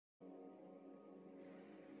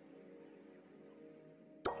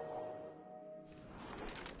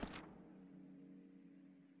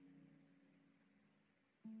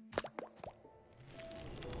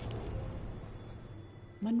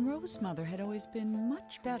Monroe's mother had always been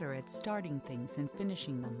much better at starting things than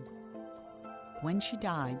finishing them. When she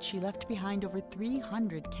died, she left behind over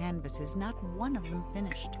 300 canvases, not one of them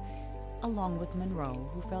finished, along with Monroe,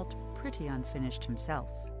 who felt pretty unfinished himself.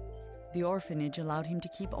 The orphanage allowed him to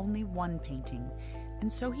keep only one painting, and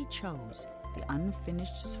so he chose the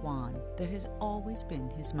Unfinished Swan that had always been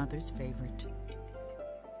his mother's favorite.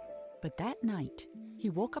 But that night, he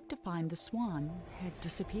woke up to find the swan had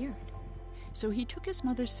disappeared. So he took his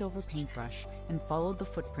mother's silver paintbrush and followed the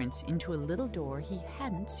footprints into a little door he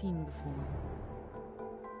hadn't seen before.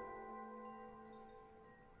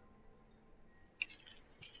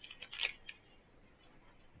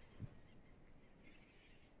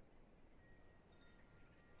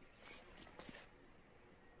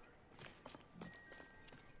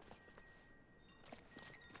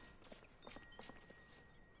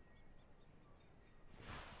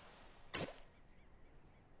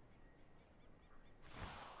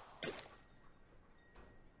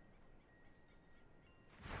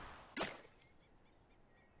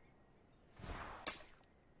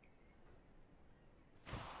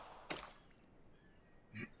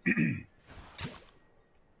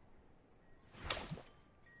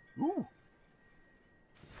 Ooh.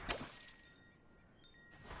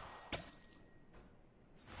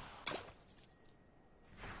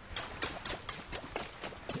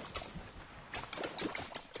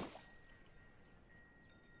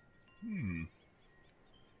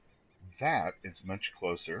 That is much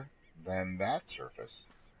closer than that surface.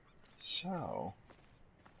 So,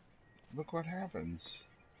 look what happens.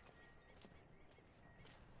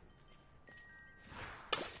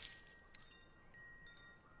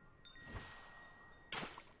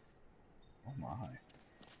 Oh my.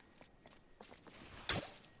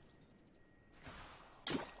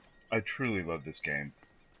 I truly love this game.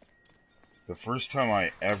 The first time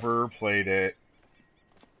I ever played it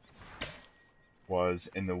was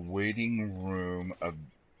in the waiting room of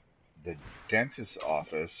the dentist's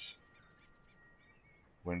office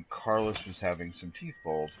when Carlos was having some teeth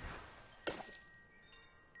pulled.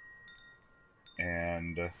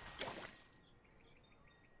 And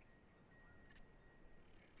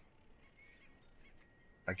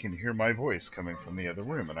I can hear my voice coming from the other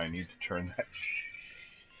room, and I need to turn that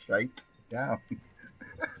shite down.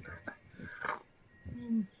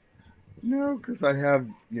 No, because I have,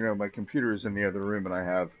 my computer is in the other room, and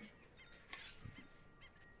I'm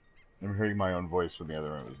hearing my own voice from the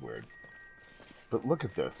other room. It was weird. But look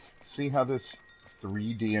at this. See how this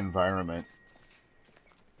 3D environment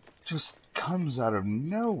just comes out of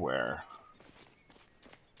nowhere.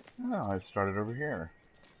 Oh, I started over here.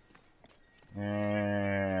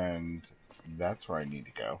 And that's where I need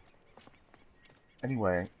to go.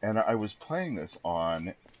 Anyway, and I was playing this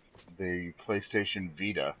on the PlayStation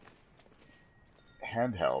Vita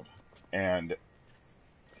handheld, and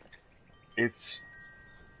it's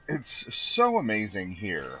so amazing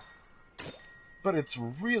here, but it's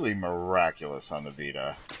really miraculous on the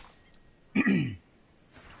Vita.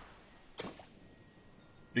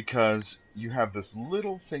 Because you have this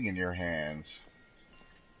little thing in your hands,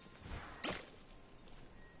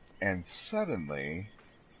 and suddenly,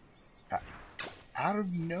 out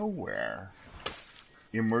of nowhere,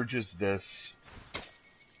 emerges this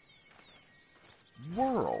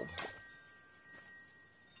world.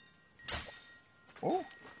 Oh.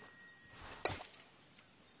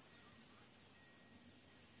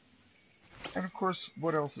 And of course,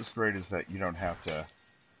 what else is great is that you don't have to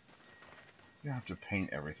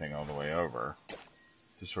paint everything all the way over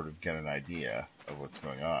to sort of get an idea of what's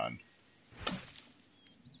going on.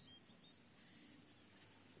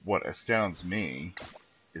 What astounds me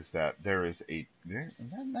is that there is a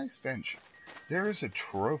nice bench. There is a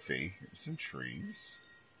trophy. Here's some trees.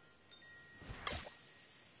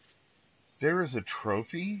 There is a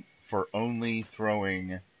trophy for only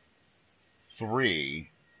throwing 3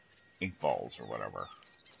 ink balls or whatever.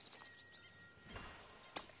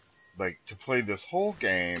 Like, to play this whole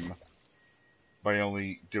game by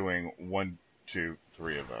only doing 1, 2,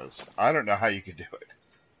 3 of those. I don't know how you could do it.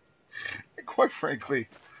 And quite frankly,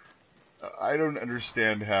 I don't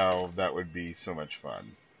understand how that would be so much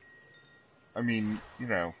fun. I mean,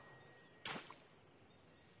 I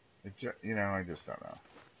just don't know.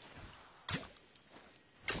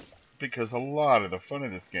 Because a lot of the fun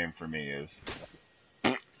of this game for me is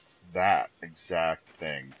that exact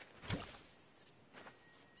thing.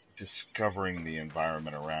 Discovering the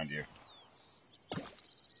environment around you.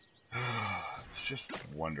 It's just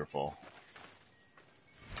wonderful.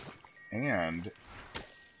 And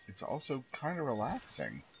it's also kind of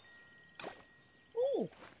relaxing. Ooh.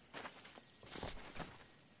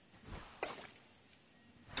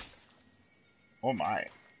 Oh my.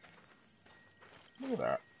 Look at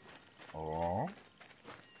that. Oh.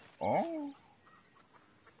 Oh.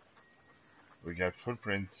 We got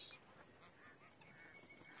footprints.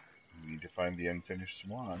 We need to find the unfinished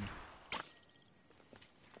swan.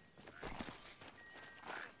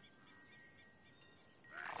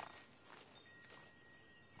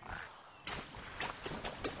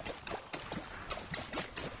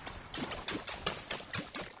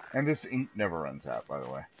 And this ink never runs out, by the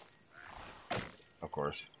way. Of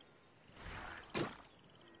course.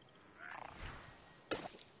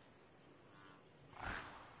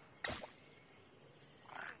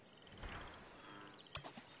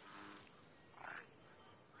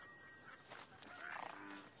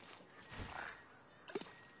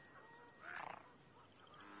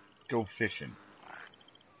 Go fishing.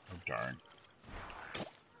 Oh, darn.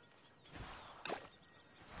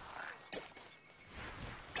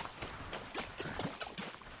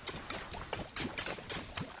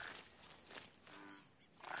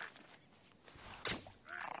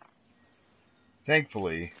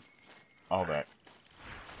 Thankfully, all that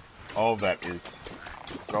is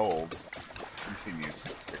gold continues to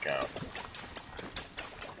stick out.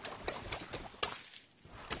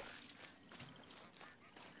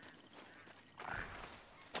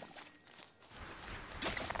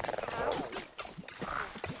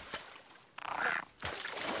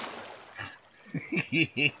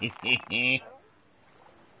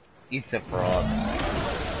 It's a frog.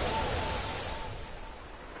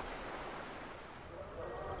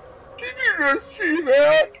 Did you just see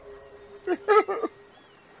that?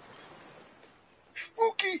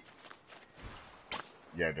 Spooky.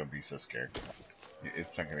 Yeah, don't be so scared.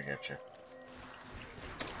 It's not gonna get you.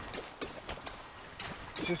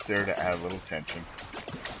 It's just there to add a little tension.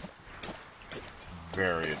 It's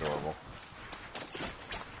very adorable.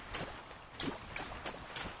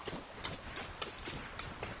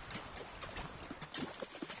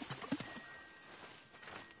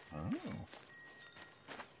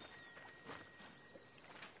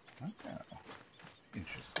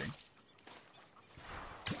 Interesting.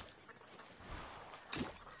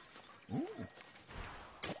 Ooh.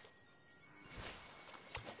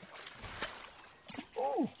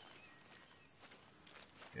 Ooh.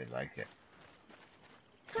 You like it.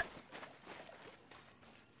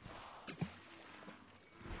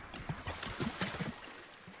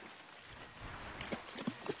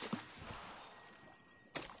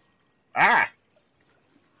 Ah!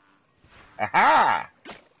 Aha!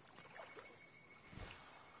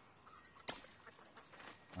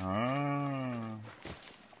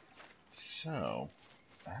 So,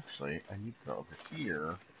 actually, I need to go over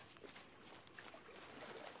here.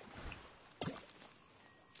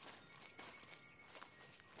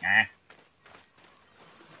 Ah.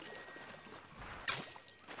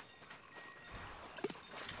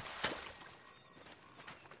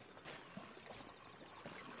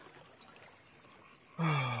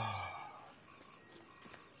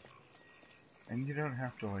 And you don't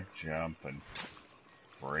have to, like, jump and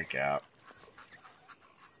break out.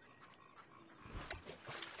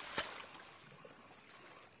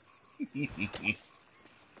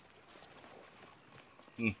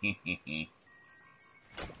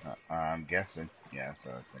 I'm guessing. Yeah, that's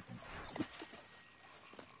what I was thinking.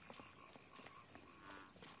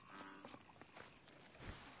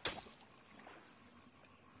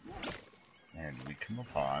 And we come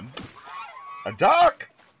upon a duck!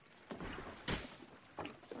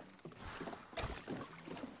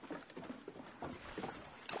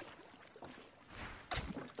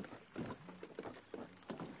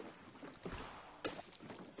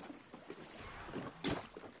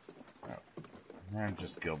 I'm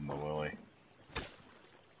just gilding the lily.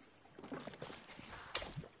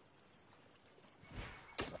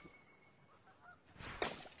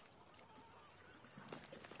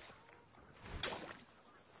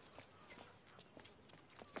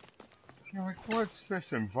 You're like, what's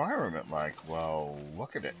this environment like? Well,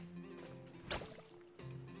 look at it.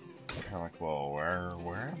 Kind of like, well,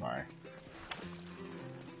 where am I?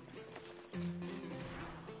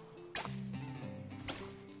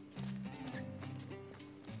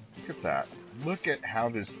 Look at that. Look at how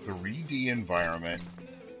this 3D environment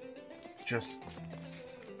just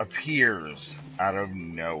appears out of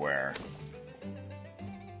nowhere.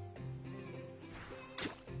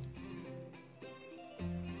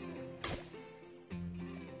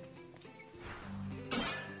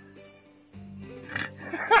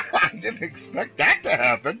 I didn't expect that to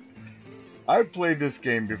happen. I've played this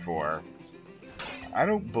game before. I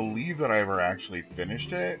don't believe that I ever actually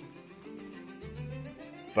finished it.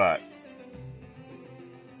 But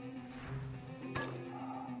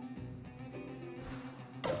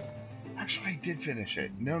Actually, I did finish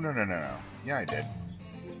it. No. Yeah, I did.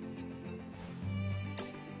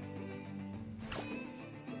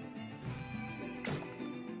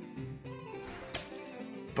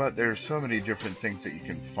 But there's so many different things that you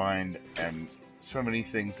can find and so many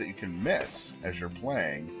things that you can miss as you're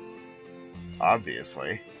playing,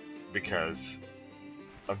 obviously, because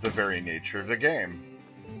of the very nature of the game.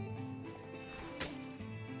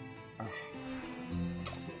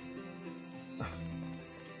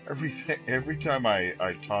 Every time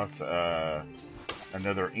I toss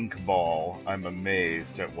another ink ball, I'm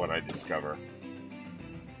amazed at what I discover.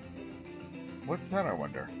 What's that, I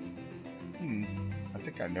wonder? I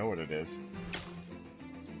think I know what it is.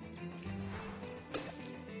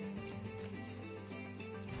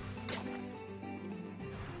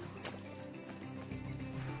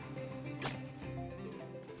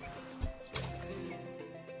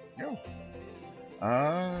 No.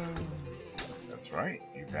 That's right.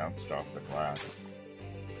 You bounced off the glass.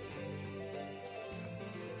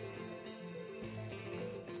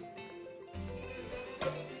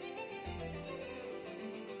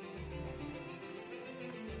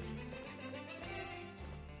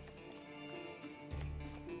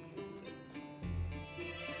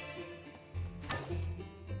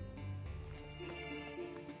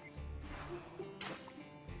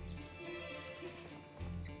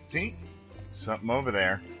 See? Something over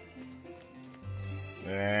there.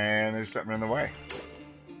 And there's something in the way.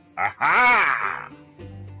 Aha!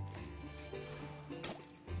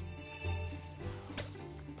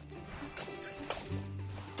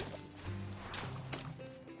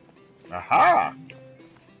 Aha!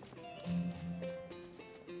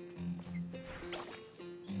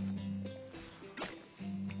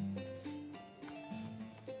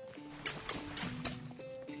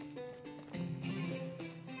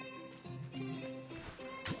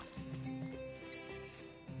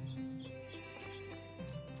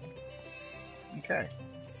 Okay.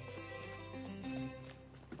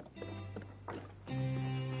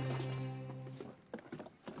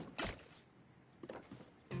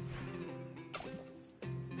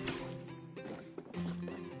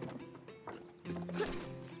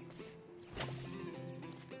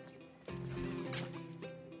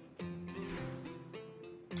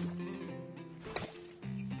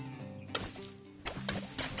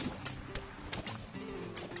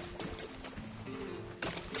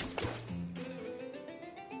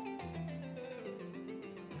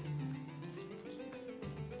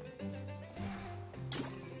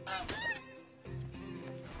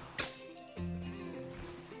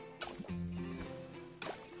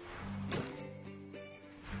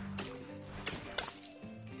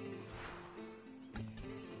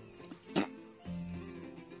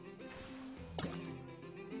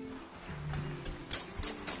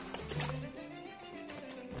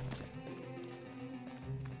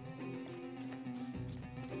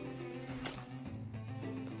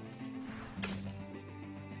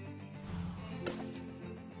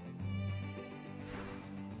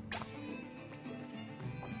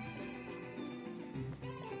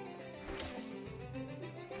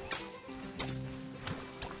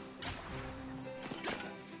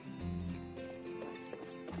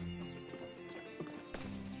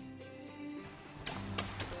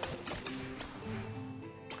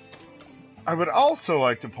 I would also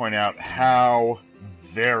like to point out how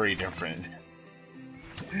very different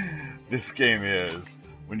this game is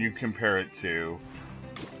when you compare it to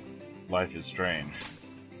Life is Strange.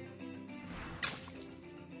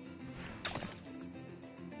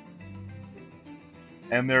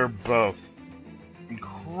 And they're both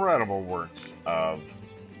incredible works of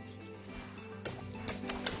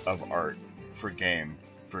art for game,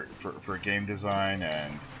 for game design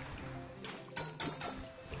and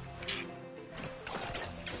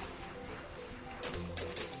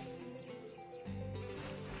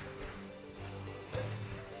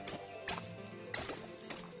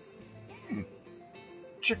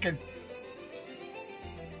chicken.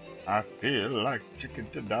 I feel like chicken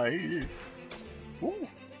tonight. Ooh.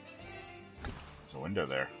 There's a window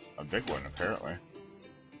there. A big one, apparently.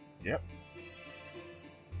 Yep.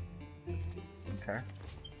 Okay.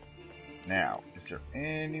 Now, is there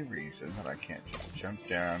any reason that I can't just jump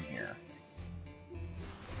down here?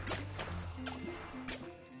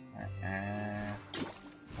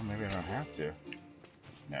 Well, maybe I don't have to.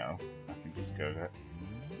 No, I can just go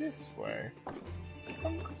this way.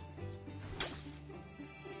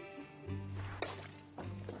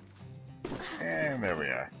 And there we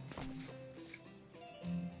are.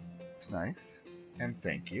 It's nice. And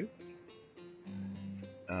thank you.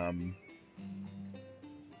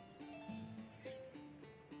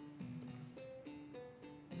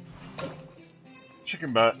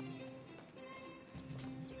 Chicken butt.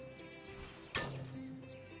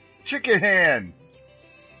 Chicken hand.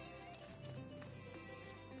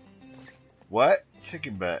 What?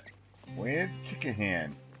 Chicken butt. When? Chicken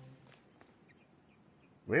hand.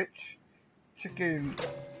 Which? Chicken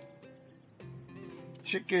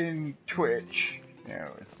twitch.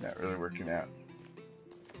 No, it's not really working out.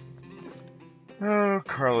 Oh,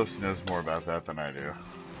 Carlos knows more about that than I do.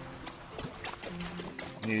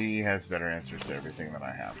 He has better answers to everything than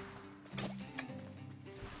I have.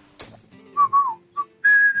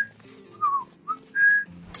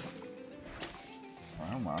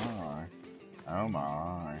 Oh my. Oh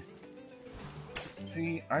my.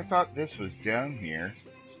 See, I thought this was down here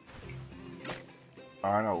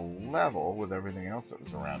on a level with everything else that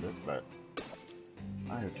was around it, but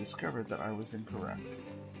I have discovered that I was incorrect.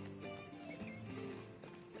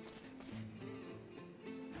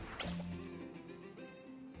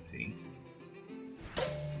 See?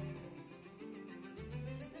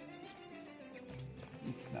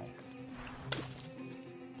 It's nice.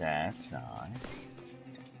 That's nice.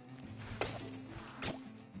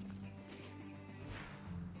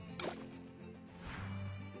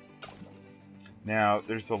 Now,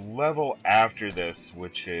 there's a level after this,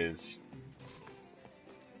 which is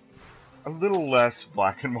a little less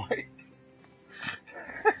black and white.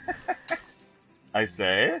 I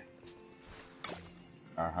say.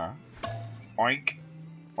 Uh-huh. Oink.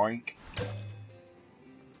 Oink.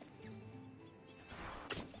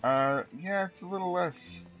 Yeah, it's a little less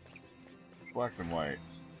black and white.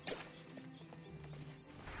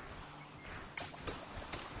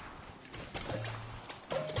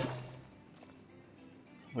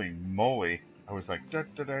 Holy moly. I was like, da,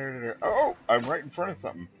 da, da, da, da. Oh, I'm right in front of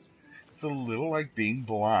something. It's a little like being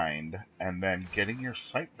blind and then getting your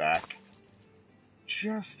sight back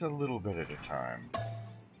just a little bit at a time.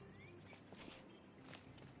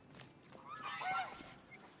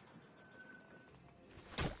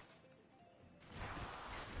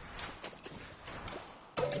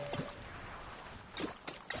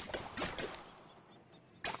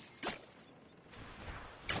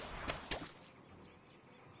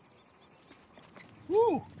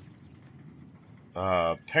 Woo!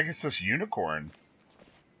 Pegasus Unicorn.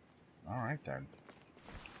 Alright then.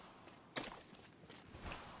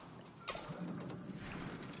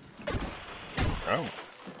 Oh.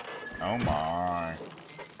 Oh my.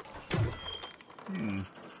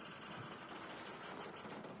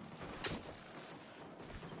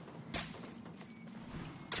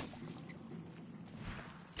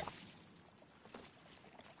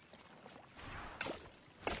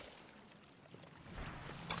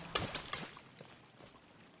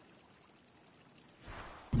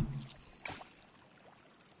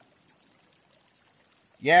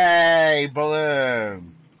 Yay,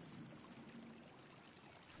 balloon!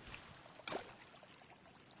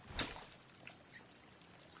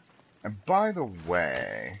 And by the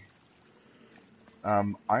way,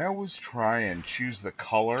 I always try and choose the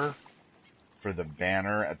color for the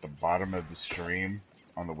banner at the bottom of the stream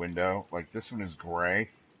on the window. Like this one is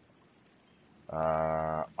gray.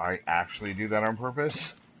 I actually do that on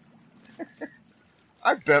purpose.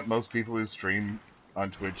 I bet most people who stream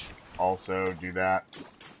on Twitch also do that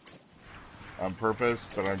on purpose,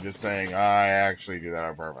 but I'm just saying I actually do that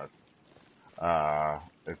on purpose.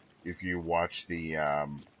 If you watch the,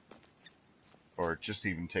 or just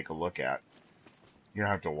even take a look at, you don't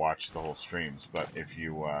have to watch the whole streams, but if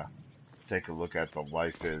you take a look at the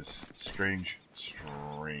Life is Strange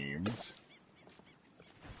streams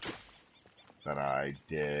that I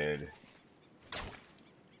did,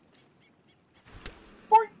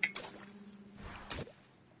 boink,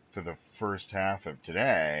 for the first half of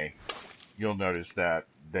today, you'll notice that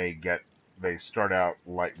they start out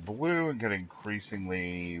light blue and get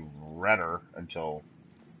increasingly redder until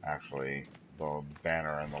actually the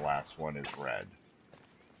banner on the last one is red.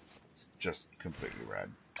 It's just completely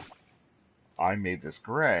red. I made this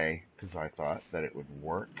gray because I thought that it would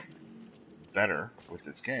work better with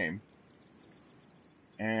this game,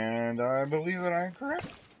 and I believe that I am correct.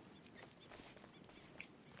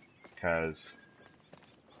 Because,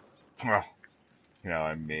 well, you know,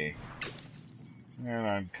 I'm me. And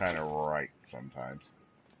I'm kind of right sometimes.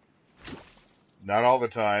 Not all the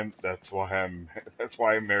time. That's why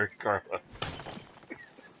I married Carlos.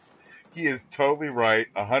 He is totally right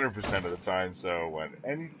 100% of the time. So when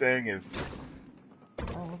anything is,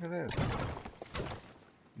 oh, look at this.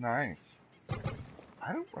 Nice.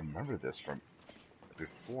 I don't remember this from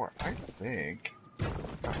before. I think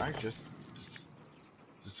I just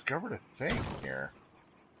discovered a thing here.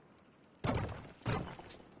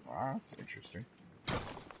 Wow, that's interesting.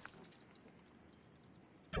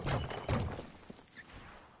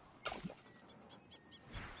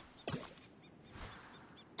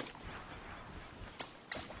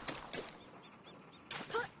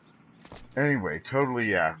 Anyway, totally,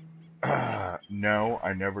 yeah. No,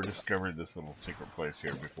 I never discovered this little secret place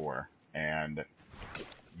here before. And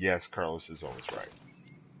yes, Carlos is always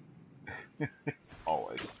right.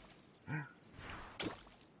 Always.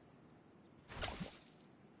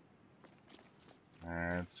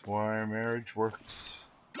 That's why marriage works.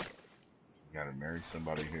 You gotta marry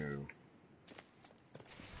somebody who,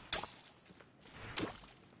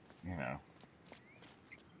 you know.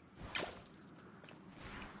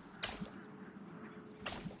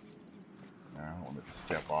 Now, I want to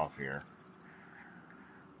step off here.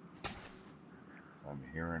 I'm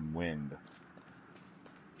hearing wind.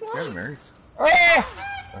 You gotta marry.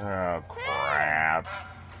 Oh, crap.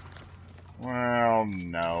 Well,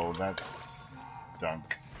 no, that's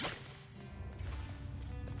dunk.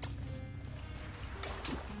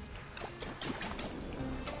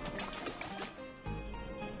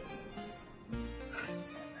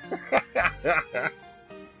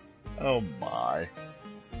 Oh my.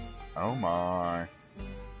 Oh my.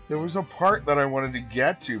 There was a part that I wanted to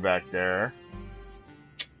get to back there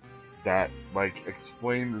that, like,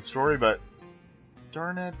 explained the story, but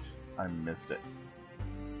darn it, I missed it.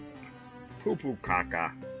 Poo poo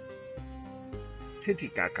caca. Titty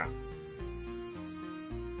caca.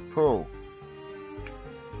 Poo.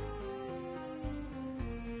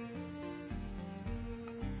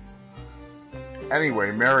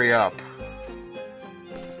 Anyway, marry up.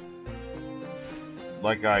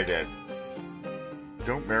 Like I did.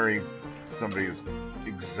 Don't marry somebody who's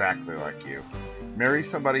exactly like you. Marry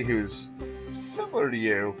somebody who's similar to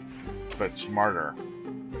you, but smarter.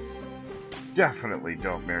 Definitely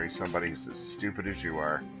don't marry somebody who's as stupid as you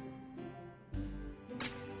are. You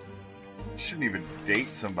shouldn't even date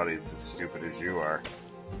somebody who's as stupid as you are.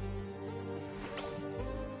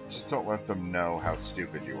 Just don't let them know how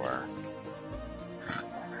stupid you are.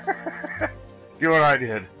 Do what I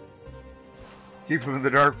did. Keep them in the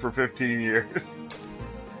dark for 15 years.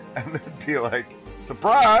 And then be like,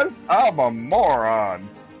 surprise, I'm a moron.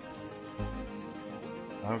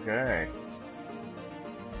 Okay.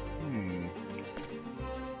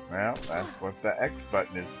 Well, that's what the X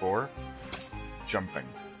button is for. Jumping.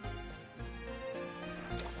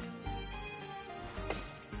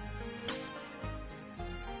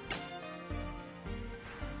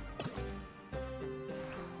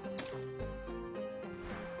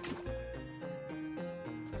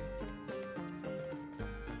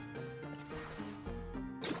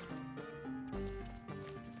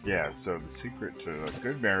 Yeah, so the secret to a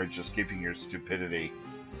good marriage is keeping your stupidity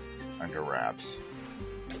under wraps.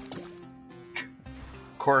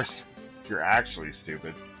 Of course, if you're actually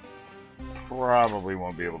stupid, probably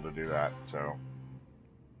won't be able to do that, so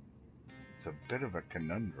it's a bit of a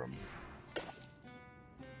conundrum.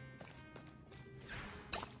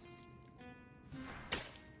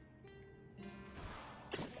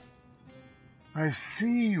 I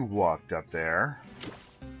see you walked up there.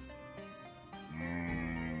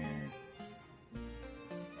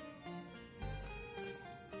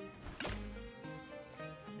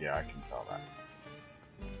 Yeah, I can tell that.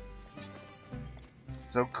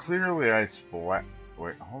 So clearly I splat...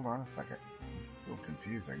 Wait, hold on a second. It's a little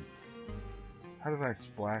confusing. How did I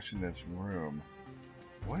splash in this room?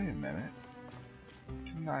 Wait a minute.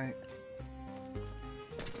 Didn't I...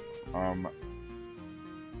 Oh...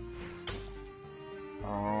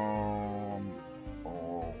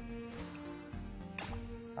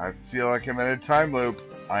 I feel like I'm in a time loop.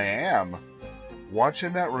 I am. Watch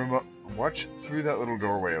in that room... Watch through that little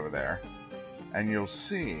doorway over there, and you'll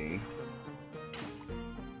see...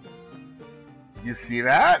 You see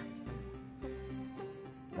that?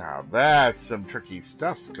 Now that's some tricky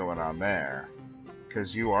stuff going on there,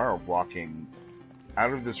 because you are walking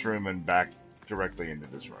out of this room and back directly into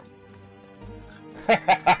this room.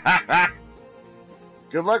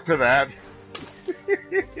 Good luck for that.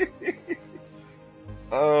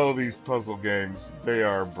 Oh, these puzzle games, they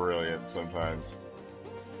are brilliant sometimes.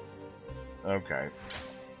 Okay.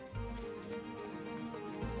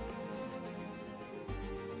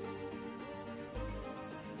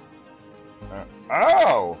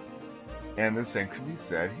 Oh! And the same can be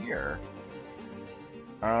said here.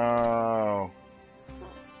 Oh.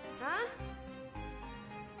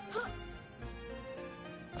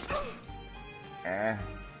 Huh?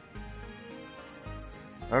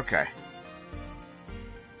 Okay.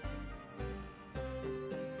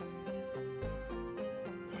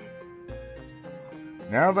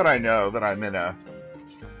 Now that I know that I'm in a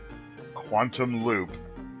quantum loop,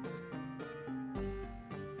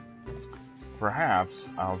 perhaps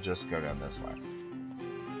I'll just go down this way.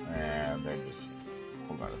 And then just...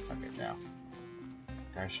 Hold on a second now.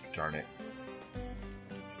 Gosh darn it.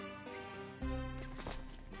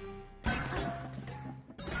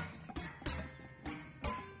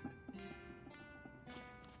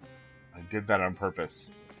 did that on purpose.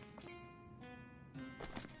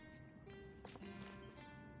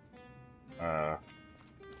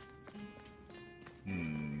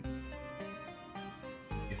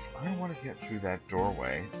 If I want to get through that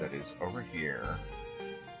doorway that is over here,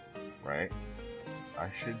 right, I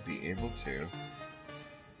should be able to.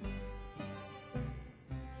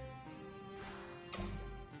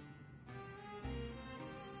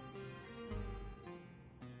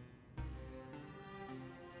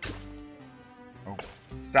 Oh,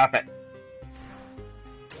 stop it!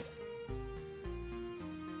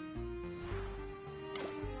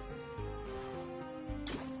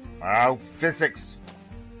 Oh, physics!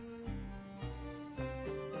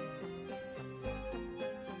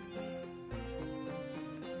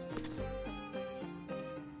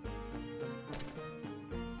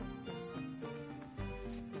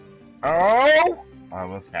 Oh! I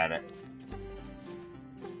almost had it.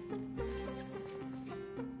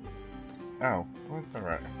 Oh, well, that's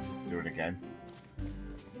alright. Let's do it again.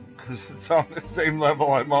 Because it's on the same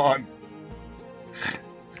level I'm on.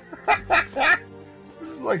 This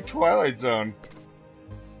is like Twilight Zone.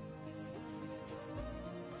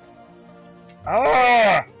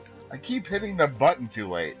 Ah! I keep hitting the button too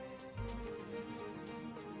late.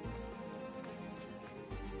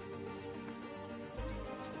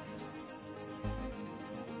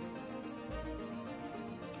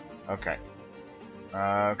 Okay.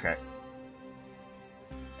 Okay.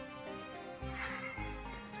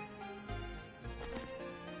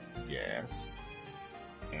 Yes.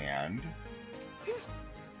 And...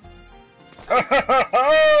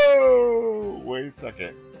 Oh! Wait a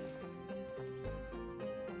second.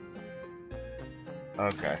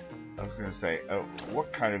 Okay. I was gonna say,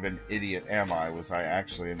 what kind of an idiot am I? Was I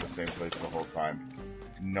actually in the same place the whole time?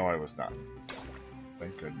 No, I was not.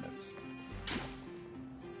 Thank goodness.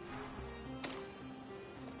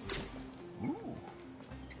 Ooh.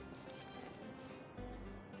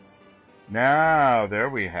 Now, there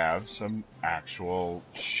we have some actual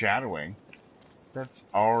shadowing that's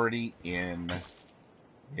already in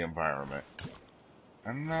the environment.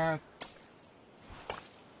 And that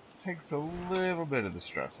takes a little bit of the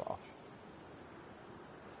stress off.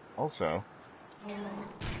 Also,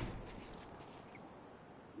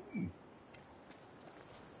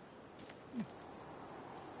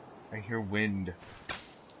 I hear wind.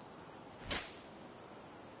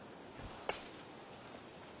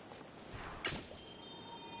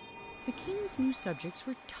 The king's new subjects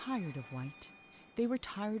were tired of white. They were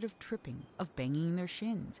tired of tripping, of banging their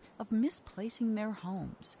shins, of misplacing their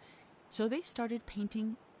homes. So they started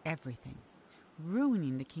painting everything,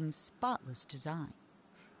 ruining the king's spotless design.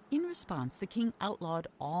 In response, the king outlawed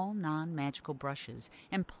all non-magical brushes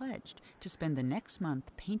and pledged to spend the next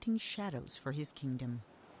month painting shadows for his kingdom.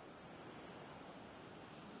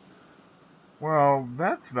 Well,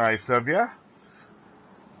 that's nice of you.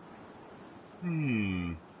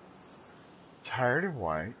 Tired of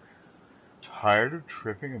white, tired of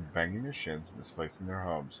tripping and banging their shins, misplacing their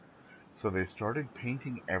homes. So they started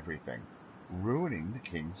painting everything, ruining the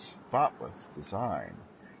king's spotless design.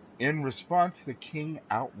 In response, the king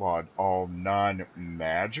outlawed all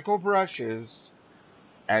non-magical brushes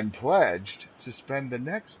and pledged to spend the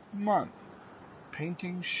next month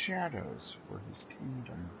painting shadows for his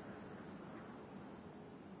kingdom.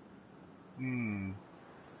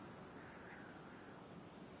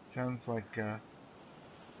 Sounds like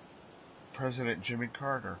President Jimmy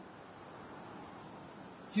Carter.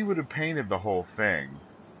 He would have painted the whole thing,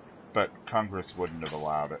 but Congress wouldn't have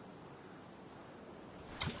allowed it.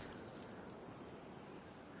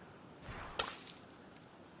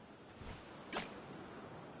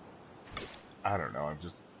 I don't know, I'm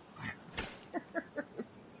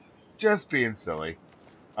just being silly.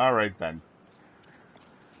 Alright then.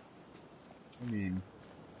 I mean,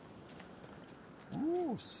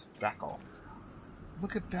 ooh, speckle.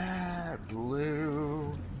 Look at that,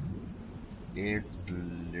 blue. It's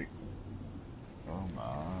blue. Oh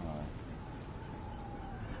my.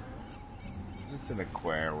 Is this an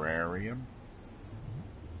aquarium?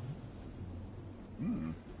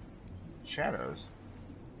 Shadows.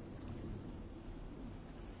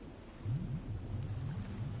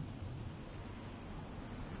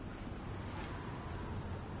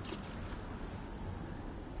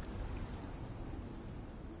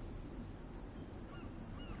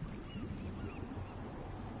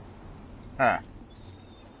 Huh.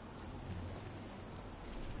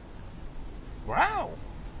 Wow.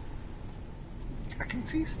 I can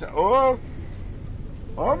see stuff. Oh!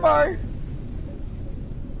 Oh my!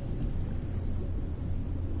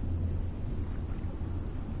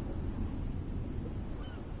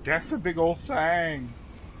 That's a big old thing.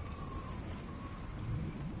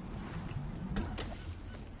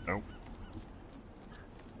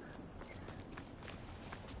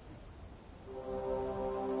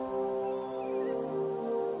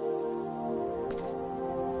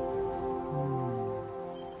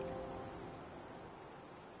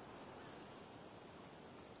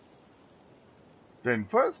 Den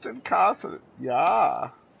Firsten Castle,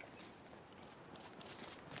 ja.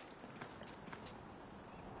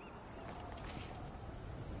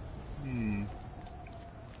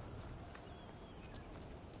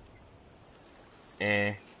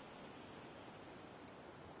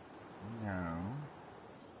 No.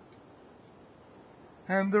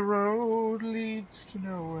 And the road leads to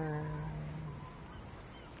nowhere.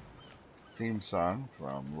 Theme song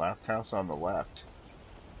from Last House on the Left.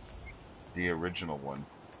 The original one.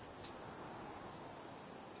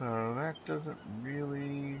 So that doesn't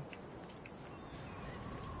really...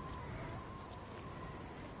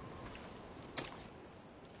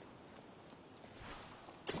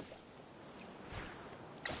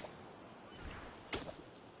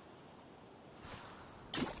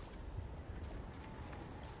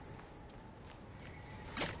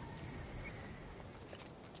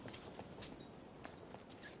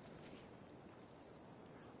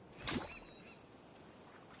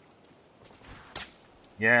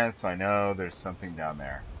 Yes, I know, there's something down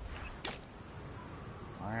there.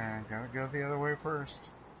 I gotta go the other way first.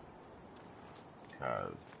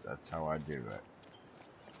 Because that's how I do it.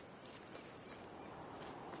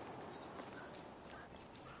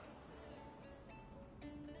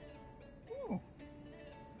 Ooh.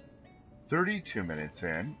 32 minutes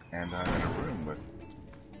in, and I'm in a room with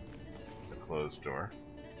the closed door.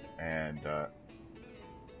 And,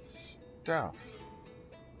 stuff.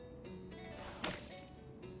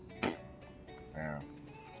 Yeah.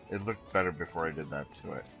 It looked better before I did that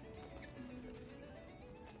to it.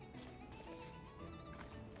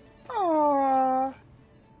 Aww!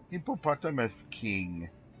 Hippopotamus king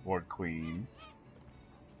or queen.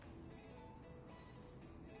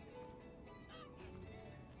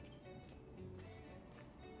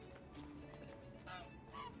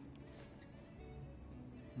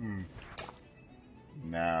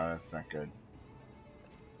 No, that's not good.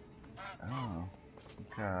 Oh.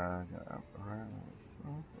 Okay.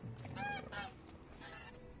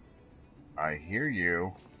 I hear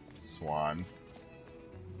you, Swan.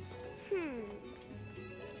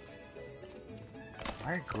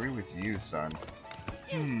 I agree with you, son.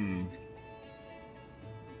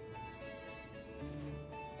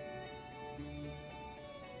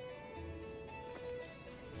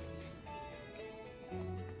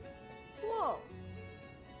 Whoa.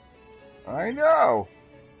 I know!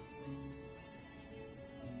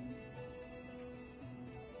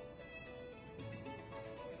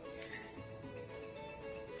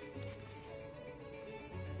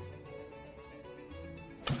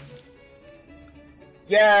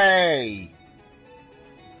 Yay!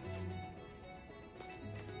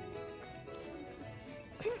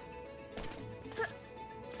 Trying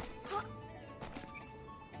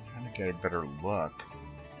to get a better look.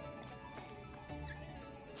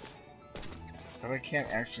 But I can't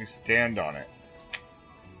actually stand on it.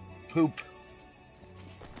 Poop.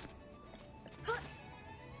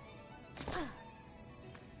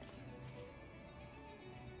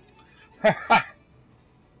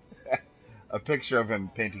 A picture of him,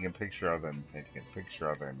 painting a picture of him, painting a picture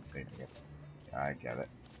of him, painting it. I get it.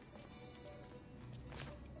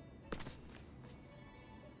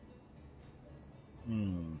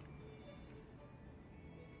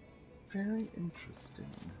 Very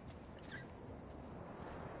interesting.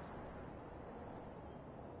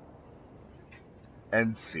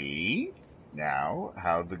 And see now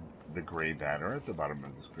how the gray banner at the bottom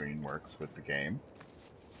of the screen works with the game.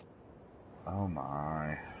 Oh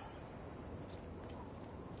my.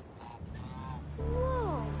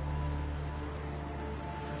 Whoa.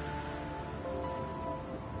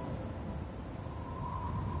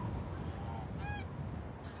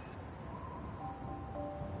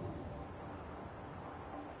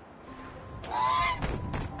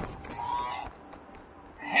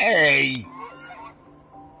 Hey!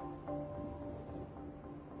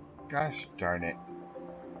 Gosh darn it.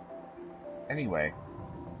 Anyway.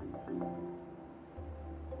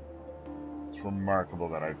 It's remarkable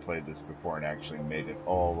that I played this before and actually made it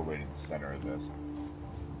all the way to the center of this.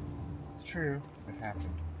 It's true. It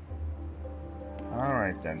happened.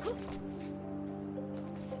 Alright then.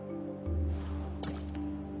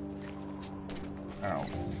 Oh.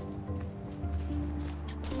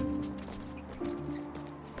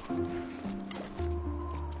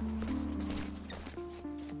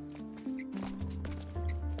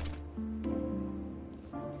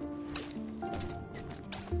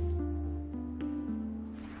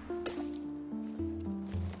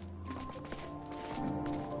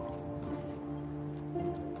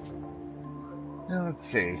 Now let's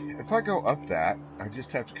see. If I go up that, I just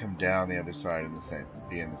have to come down the other side and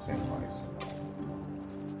be in the same place.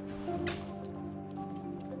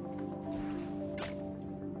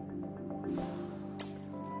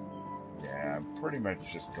 pretty much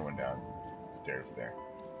just going downstairs there.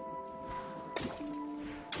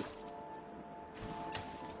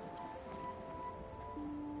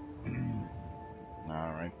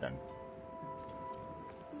 Alright then.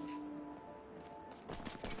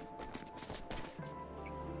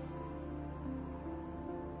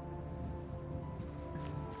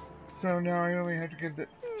 So now I only have to get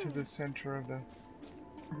to the center of the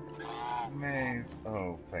maze.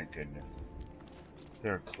 Oh, thank goodness.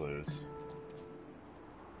 There are clues.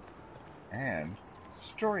 And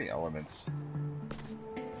story elements.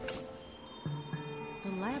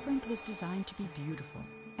 The labyrinth was designed to be beautiful,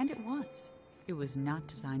 and it was. It was not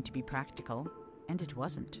designed to be practical, and it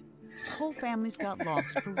wasn't. Whole families got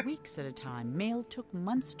lost for weeks at a time. Mail took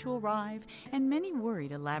months to arrive, and many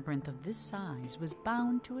worried a labyrinth of this size was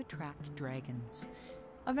bound to attract dragons.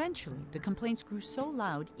 Eventually, the complaints grew so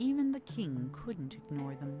loud even the king couldn't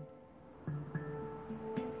ignore them.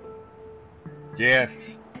 Yes.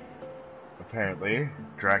 Apparently,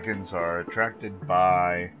 dragons are attracted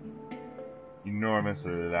by enormous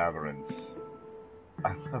labyrinths.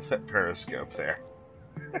 I love that periscope there.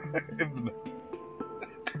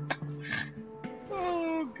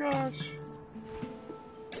 Oh, gosh.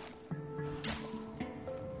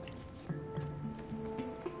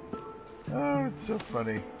 Oh, it's so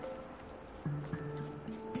funny.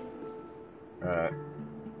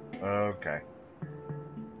 Okay.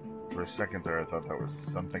 For a second there, I thought that was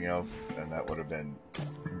something else, and that would have been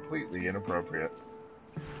completely inappropriate.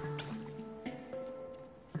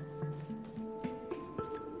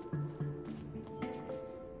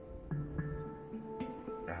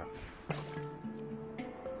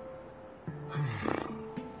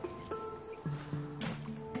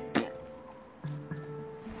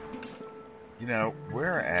 You know,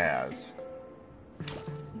 whereas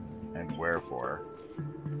and wherefore,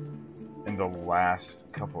 in the last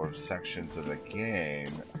couple of sections of the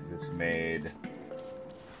game, this made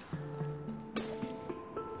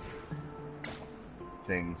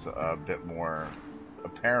things a bit more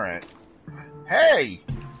apparent. Hey!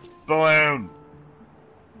 Balloon!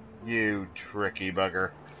 You tricky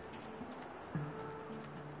bugger.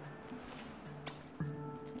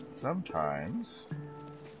 Sometimes,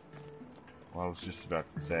 well, I was just about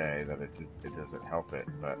to say that it doesn't help it,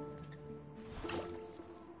 but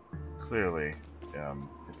clearly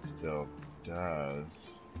it still does.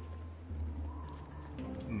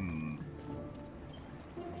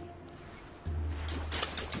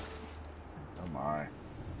 Oh my.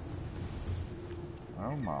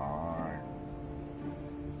 Oh my.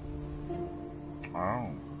 Oh.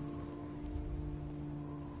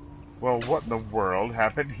 Well, what in the world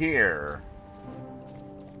happened here?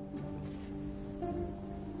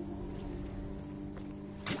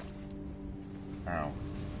 Oh.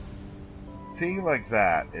 See, like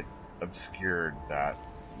that, it obscured that.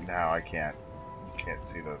 Now you can't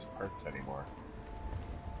see those parts anymore.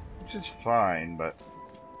 Which is fine, but...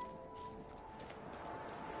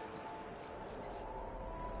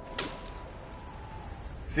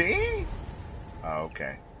 See? Oh,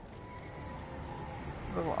 okay.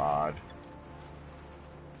 It's a little odd.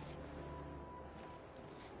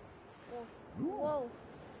 Whoa.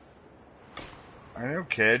 I know,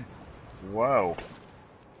 kid. Whoa.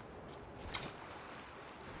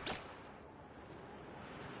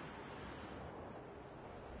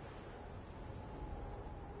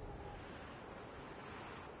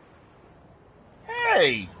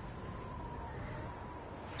 Hey!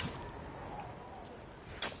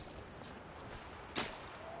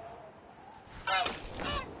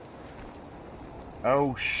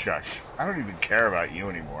 Oh, shush. I don't even care about you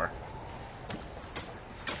anymore.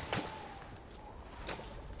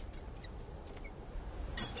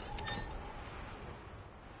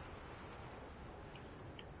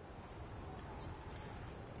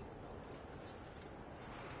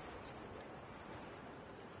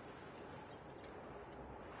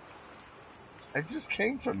 I just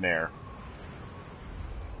came from there.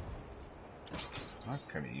 That's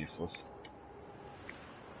kind of useless.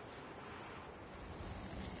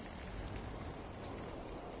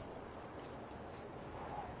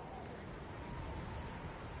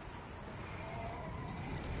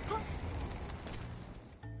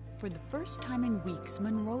 For the first time in weeks,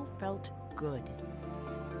 Monroe felt good.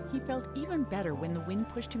 He felt even better when the wind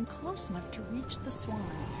pushed him close enough to reach the swan.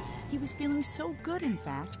 He was feeling so good, in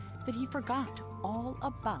fact, that he forgot all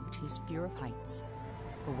about his fear of heights.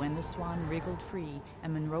 But when the swan wriggled free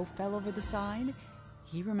and Monroe fell over the side,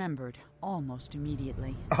 he remembered almost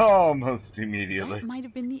immediately. Almost immediately. That might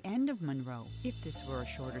have been the end of Monroe, if this were a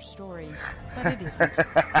shorter story, but it isn't,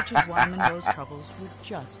 which is why Monroe's troubles were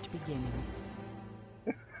just beginning.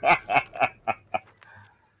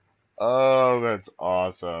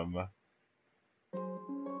 awesome.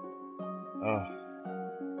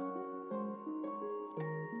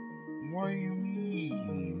 What do you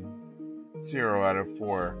mean? 0 out of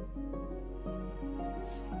 4.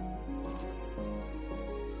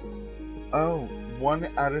 Oh,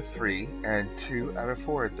 1 out of 3 and 2 out of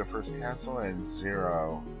 4 at the first castle and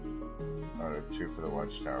 0 out of 2 for the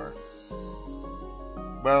watchtower.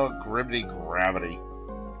 Well, gribbity gravity.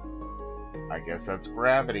 I guess that's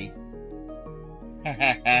gravity.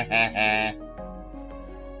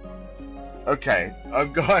 Okay,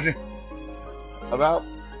 I've gone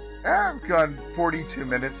 42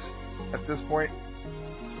 minutes at this point.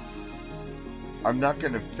 I'm not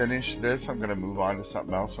going to finish this. I'm going to move on to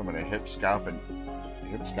something else. I'm going to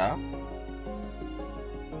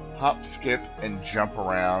hop, skip, and jump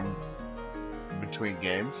around between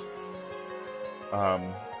games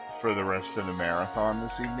for the rest of the marathon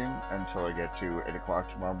this evening until I get to 8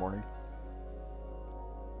 o'clock tomorrow morning.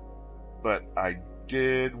 But I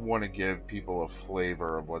did want to give people a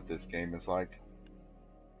flavor of what this game is like.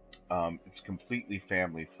 It's completely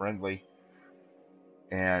family friendly,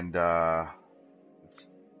 and it's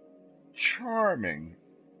charming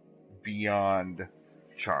beyond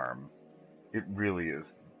charm. It really is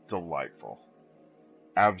delightful.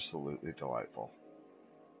 Absolutely delightful.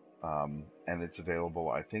 And it's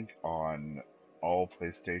available, I think, on all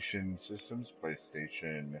PlayStation systems,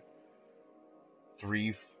 PlayStation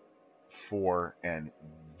 3, 4, and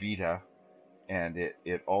Vita, and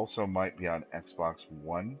it also might be on Xbox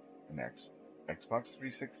One and Xbox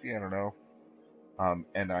 360, I don't know.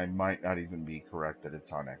 And I might not even be correct that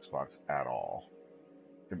it's on Xbox at all.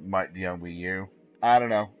 It might be on Wii U. I don't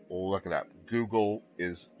know. Look it up. Google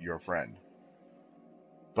is your friend.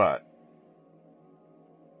 But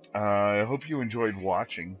I hope you enjoyed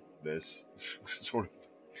watching this sort of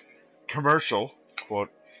commercial,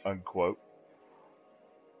 quote unquote,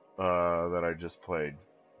 that I just played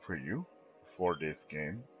for you for this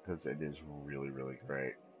game, because it is really, really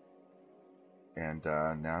great. And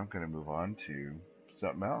now I'm going to move on to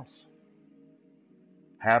something else.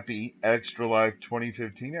 Happy Extra Life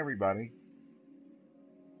 2015, everybody.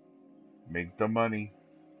 Make the money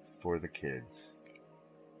for the kids.